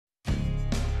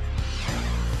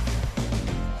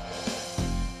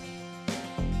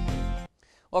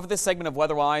Well, for this segment of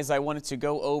Weatherwise, I wanted to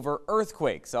go over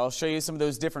earthquakes. I'll show you some of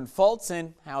those different faults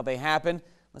and how they happen.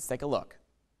 Let's take a look.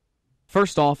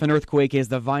 First off, an earthquake is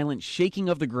the violent shaking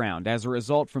of the ground as a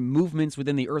result from movements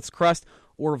within the Earth's crust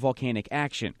or volcanic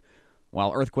action.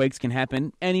 While earthquakes can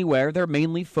happen anywhere, they're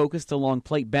mainly focused along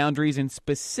plate boundaries and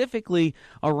specifically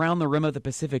around the rim of the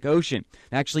Pacific Ocean.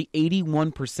 Actually,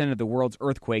 81% of the world's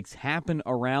earthquakes happen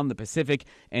around the Pacific,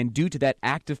 and due to that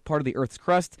active part of the Earth's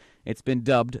crust, it's been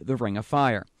dubbed the Ring of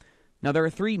Fire. Now, there are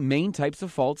three main types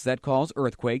of faults that cause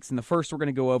earthquakes, and the first we're going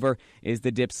to go over is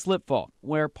the dip-slip fault,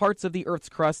 where parts of the Earth's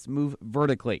crust move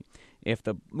vertically. If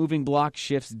the moving block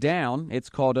shifts down, it's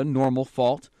called a normal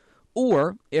fault,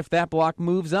 or if that block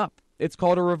moves up, it's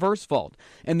called a reverse fault,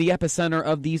 and the epicenter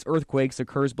of these earthquakes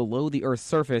occurs below the Earth's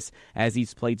surface as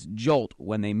these plates jolt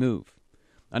when they move.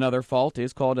 Another fault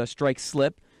is called a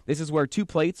strike-slip. This is where two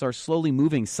plates are slowly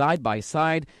moving side by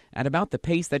side at about the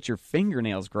pace that your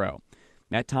fingernails grow.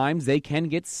 At times, they can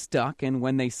get stuck, and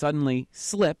when they suddenly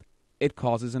slip, it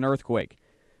causes an earthquake.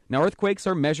 Now, earthquakes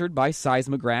are measured by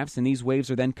seismographs, and these waves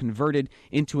are then converted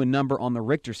into a number on the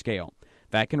Richter scale.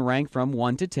 That can rank from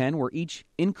 1 to 10, where each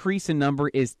increase in number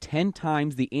is 10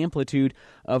 times the amplitude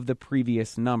of the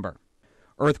previous number.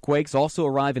 Earthquakes also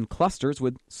arrive in clusters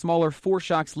with smaller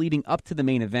foreshocks leading up to the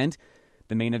main event.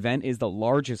 The main event is the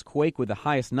largest quake with the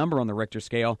highest number on the Richter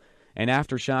scale, and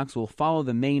aftershocks will follow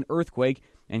the main earthquake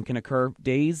and can occur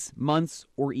days, months,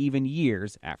 or even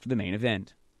years after the main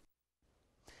event.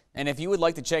 And if you would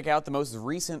like to check out the most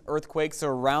recent earthquakes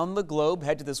around the globe,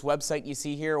 head to this website you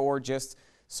see here or just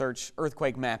search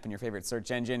earthquake map in your favorite search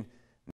engine.